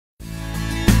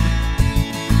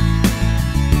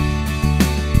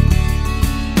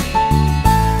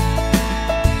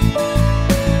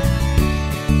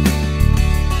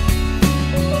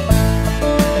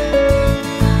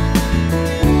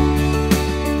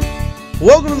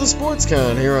Welcome to the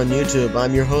SportsCon here on YouTube.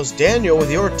 I'm your host Daniel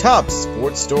with your top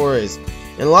sports stories.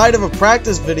 In light of a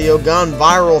practice video gone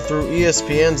viral through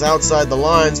ESPN's Outside the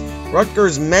Lines,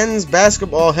 Rutgers men's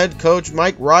basketball head coach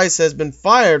Mike Rice has been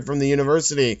fired from the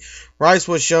university. Rice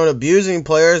was shown abusing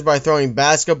players by throwing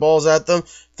basketballs at them,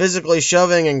 physically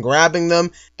shoving and grabbing them,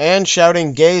 and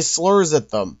shouting gay slurs at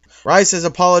them. Rice has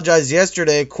apologized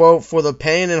yesterday, quote, "for the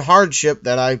pain and hardship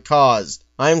that I caused.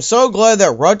 I am so glad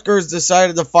that Rutgers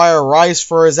decided to fire Rice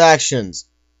for his actions."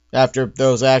 After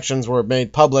those actions were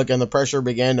made public and the pressure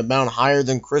began to mount higher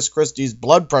than Chris Christie's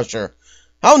blood pressure.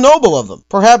 How noble of them!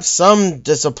 Perhaps some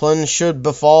discipline should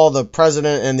befall the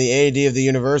president and the AD of the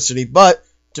university, but,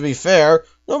 to be fair,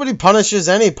 nobody punishes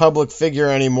any public figure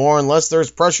anymore unless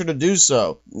there's pressure to do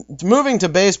so. Moving to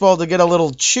baseball to get a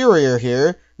little cheerier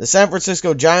here, the San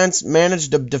Francisco Giants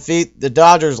managed to defeat the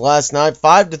Dodgers last night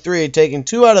 5-3, taking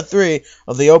 2 out of 3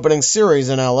 of the opening series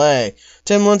in LA.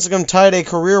 Tim Lincecum tied a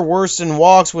career worst in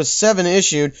walks with 7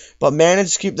 issued, but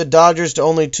managed to keep the Dodgers to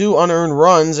only 2 unearned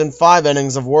runs in 5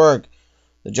 innings of work.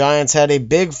 The Giants had a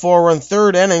big 4-run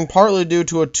third inning, partly due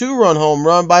to a 2-run home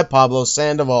run by Pablo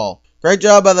Sandoval. Great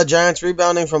job by the Giants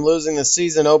rebounding from losing the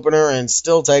season opener and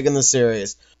still taking the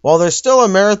series. While there's still a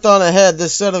marathon ahead,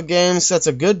 this set of games sets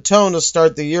a good tone to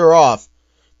start the year off.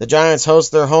 The Giants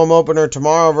host their home opener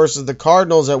tomorrow versus the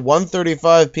Cardinals at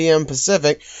 1:35 p.m.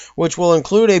 Pacific, which will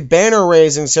include a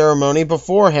banner-raising ceremony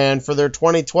beforehand for their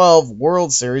 2012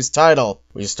 World Series title.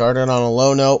 We started on a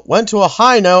low note, went to a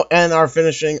high note, and are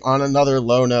finishing on another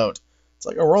low note. It's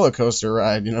like a roller coaster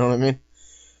ride, you know what I mean?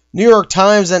 New York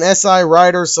Times and SI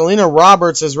writer Selena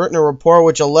Roberts has written a report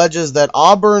which alleges that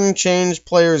Auburn changed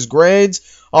players' grades,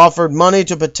 offered money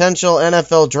to potential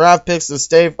NFL draft picks to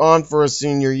stay on for a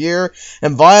senior year,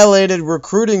 and violated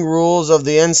recruiting rules of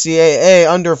the NCAA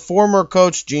under former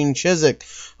coach Gene Chizik.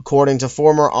 According to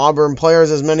former Auburn players,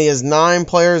 as many as 9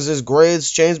 players' grades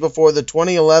changed before the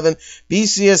 2011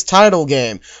 BCS title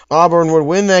game. Auburn would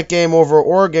win that game over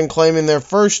Oregon, claiming their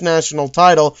first national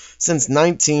title since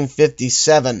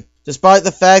 1957. Despite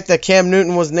the fact that Cam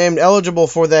Newton was named eligible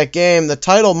for that game, the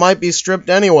title might be stripped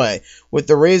anyway, with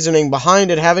the reasoning behind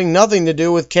it having nothing to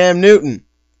do with Cam Newton,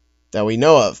 that we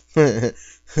know of. The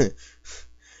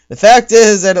fact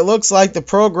is that it looks like the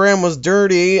program was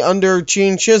dirty under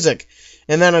Gene Chizik,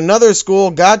 and that another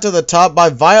school got to the top by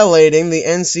violating the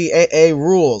NCAA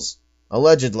rules,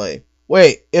 allegedly.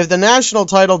 Wait, if the national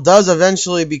title does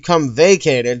eventually become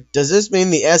vacated, does this mean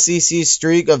the SEC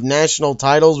streak of national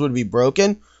titles would be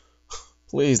broken?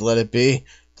 Please let it be.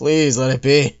 Please let it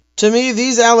be. To me,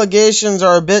 these allegations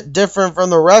are a bit different from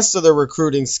the rest of the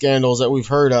recruiting scandals that we've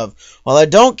heard of. While I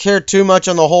don't care too much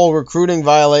on the whole recruiting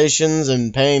violations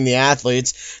and paying the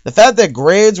athletes, the fact that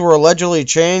grades were allegedly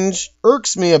changed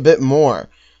irks me a bit more.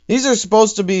 These are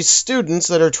supposed to be students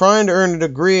that are trying to earn a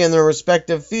degree in their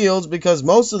respective fields because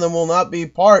most of them will not be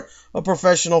part of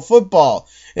professional football.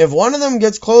 If one of them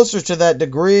gets closer to that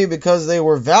degree because they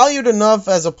were valued enough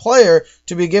as a player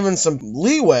to be given some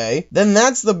leeway, then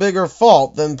that's the bigger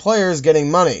fault than players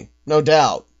getting money, no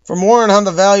doubt. For more on how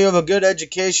the value of a good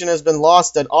education has been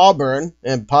lost at Auburn,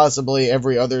 and possibly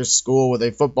every other school with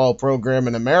a football program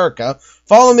in America,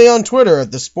 follow me on Twitter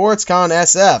at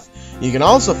TheSportsConSF. You can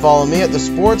also follow me at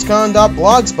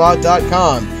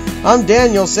thesportscon.blogspot.com. I'm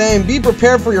Daniel saying be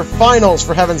prepared for your finals,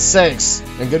 for heaven's sakes,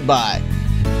 and goodbye.